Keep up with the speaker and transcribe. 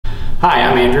Hi,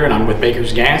 I'm Andrew and I'm with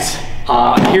Baker's Gas.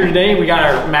 Here today we got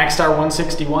our Maxstar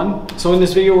 161. So in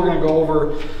this video we're going to go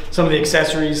over some of the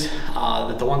accessories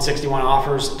that the 161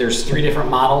 offers. There's 3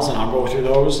 different models and I'll go through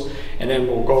those and then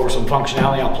we'll go over some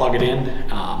functionality. I'll plug it in.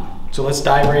 So let's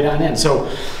dive right on in. So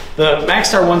the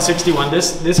Maxstar 161,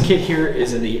 this kit here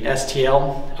is in the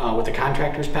STL with the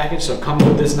contractor's package. So it comes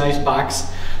with this nice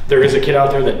box. There is a kit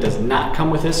out there that does not come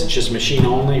with this. It's just machine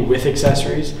only with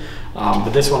accessories.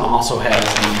 But this one also has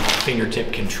the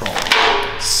fingertip control.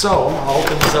 So I'll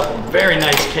open this up. A very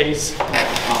nice case.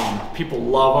 People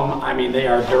love them. I mean, they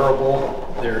are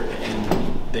durable.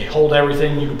 They hold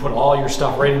everything. You can put all your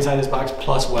stuff right inside this box,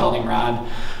 plus welding rod,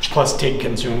 plus TIG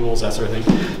consumables, that sort of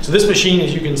thing. So this machine,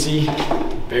 as you can see,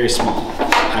 very small.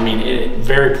 I mean,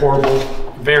 very portable,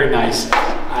 very nice.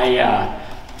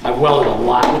 I've welded a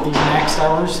lot with these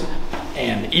Maxstars,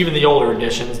 and even the older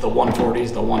editions, the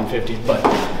 140s, the 150s, but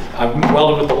I've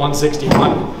welded with the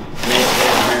 161, and they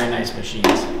are very nice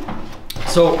machines.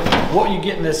 So what you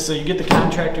get in this, so you get the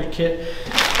contractor kit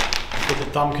with the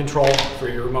thumb control for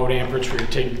your remote amperage for your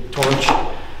TIG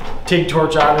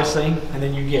torch obviously, and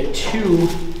then you get 2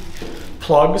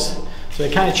 plugs. So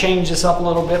they kind of change this up a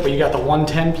little bit, but you got the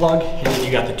 110 plug and then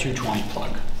you got the 220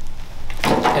 plug.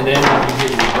 And then you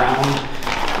get your ground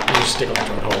and your stick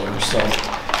electrode holder. So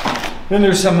then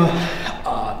there's some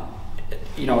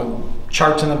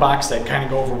charts in the box that kind of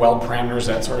go over weld parameters,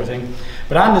 that sort of thing.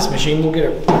 But on this machine, we'll get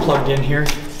it plugged in here.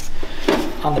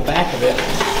 On the back of it,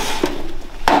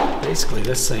 basically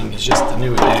this thing is just the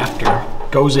new adapter.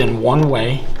 Goes in one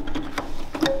way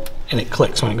and it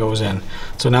clicks when it goes in.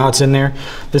 So now it's in there.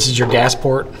 This is your gas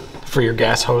port for your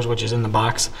gas hose, which is in the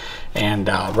box, and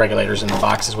regulators in the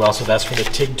box as well. So that's for the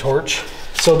TIG torch.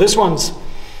 So this one's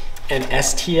an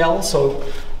STL. So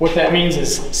what that means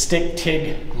is stick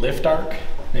TIG lift arc.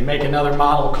 They make another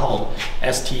model called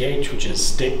STH, which is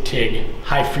stick TIG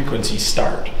high frequency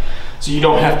start. So you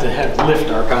don't have to have lift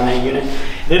arc on that unit.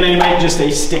 Then they make just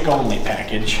a stick only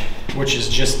package, which is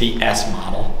just the S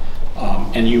model.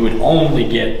 And you would only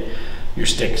get your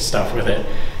stick stuff with it,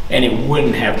 and it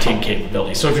wouldn't have TIG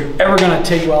capability. So if you're ever gonna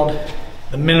TIG weld,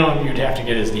 the minimum you'd have to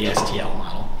get is the STL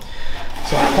model.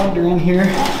 So I plugged her in here.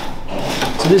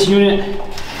 So this unit,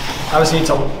 obviously it's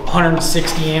a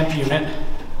 160 amp unit.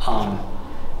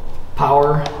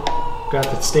 Power, got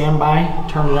the standby,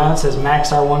 turned it on, it says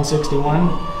Maxstar 161.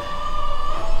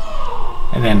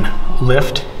 And then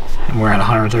lift, and we're at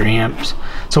 130 amps.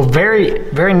 So very,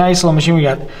 very nice little machine. We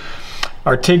got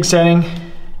our TIG setting,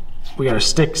 we got our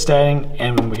stick setting,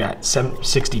 and we got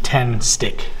 60-10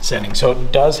 stick setting. So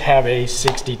it does have a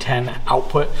 60-10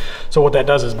 output. So what that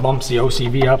does is bumps the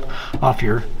OCV up off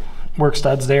your work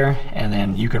studs there, and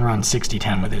then you can run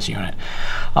 60-10 with this unit.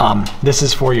 This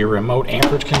is for your remote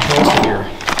amperage control.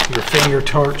 So your finger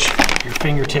torch, your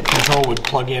fingertip control would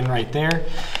plug in right there,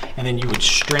 and then you would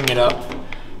string it up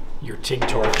your TIG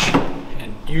torch.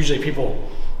 And usually people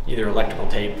either electrical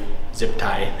tape, zip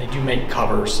tie. They do make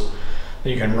covers that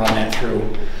you can run that through.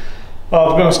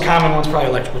 The most common one's probably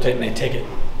electrical tape, and they take it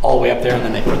all the way up there, and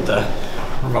then they put the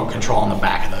remote control on the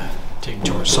back of the TIG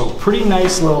torch. So pretty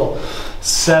nice little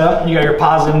setup. You got your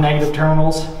positive and negative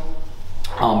terminals.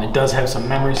 It does have some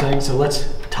memory settings, so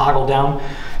let's toggle down.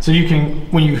 So you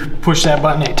can, when you push that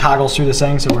button, it toggles through the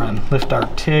settings. So we're on lift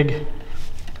arc TIG,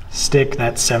 stick,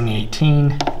 that's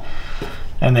 7018,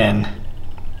 and then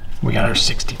we got our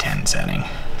 60-10 setting.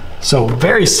 So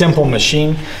very simple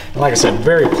machine. And like I said,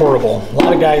 very portable. A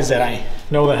lot of guys that I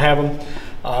know that have them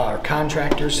are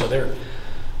contractors, so they're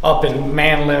up in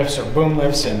man lifts or boom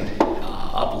lifts and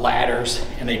up ladders,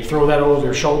 and they throw that over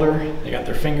their shoulder. They got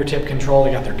their fingertip control,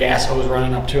 they got their gas hose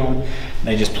running up to them, and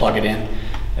they just plug it in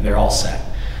and they're all set.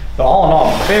 But all in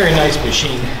all, very nice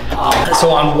machine.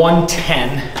 So on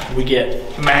 110, we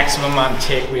get maximum on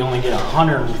TIG. We only get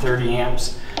 130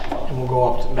 amps, and we'll go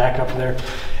up back up there.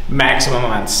 Maximum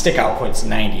on stick output's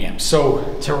 90 amps.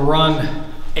 So to run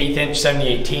 1/8 inch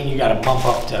 7018, you got to bump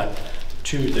up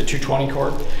to the 220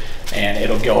 cord, and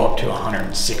it'll go up to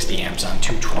 160 amps on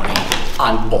 220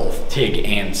 on both TIG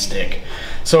and stick.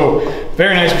 So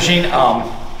very nice machine,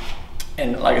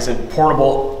 and like I said,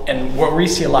 portable. And where we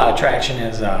see a lot of traction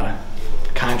is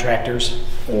contractors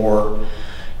or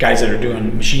guys that are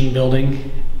doing machine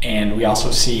building, and we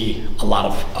also see a lot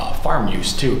of farm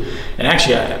use too. And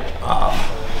actually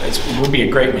it would be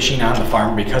a great machine on the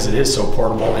farm because it is so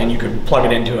portable, and you could plug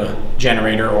it into a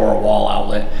generator or a wall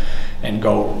outlet and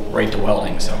go right to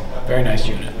welding. So very nice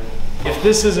unit. If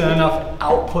this isn't enough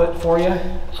output for you,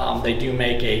 they do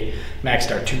make a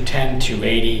Maxstar 210,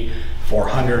 280,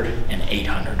 400, and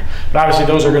 800. But obviously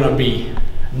those are going to be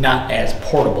not as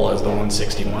portable as the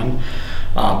 161.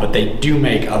 but they do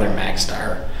make other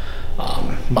Maxstar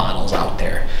models out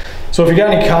there. So if you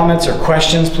got any comments or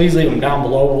questions, please leave them down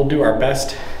below. We'll do our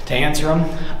best to answer them.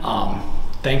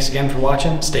 Thanks again for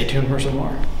watching. Stay tuned for some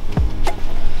more.